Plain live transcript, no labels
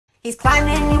He's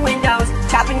climbing in your windows,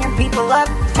 chopping your people up,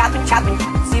 chopping.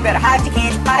 So you better hide your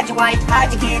kids, hide your wife,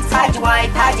 hide your kids, hide your wife,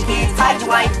 hide your kids, hide your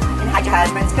wife, and hide your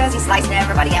husbands, cause he's slicing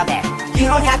everybody out there. You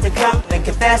don't have to come and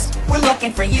confess, we're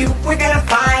looking for you, we're gonna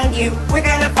find you, we're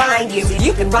gonna find you. So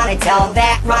you can run and tell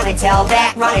that, run and tell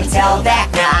that, run and tell that,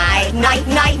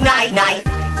 night.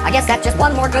 I guess that's just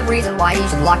one more good reason why you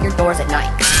should lock your doors at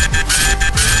night.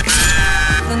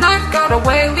 The knife got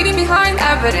away, leaving behind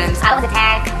evidence. I was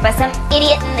attacked by some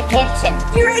idiot in the kitchen.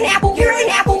 You're an apple, you're an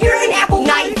apple, you're an apple.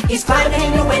 Night, he's climbing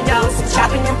in your windows,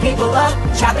 chopping your people up,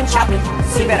 chopping.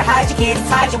 So you better hide your kids,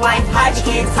 hide your wife, hide your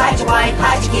kids, hide your wife,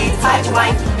 hide your kids, hide your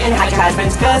wife, and hide your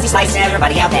husbands, cause he's slicing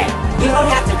everybody out there. You don't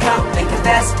have to come and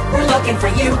confess, we're looking for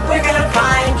you, we're gonna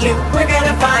find you, we're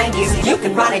gonna find you. So you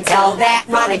can run and tell that,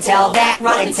 run and tell that,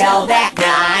 run and tell that,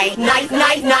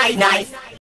 night.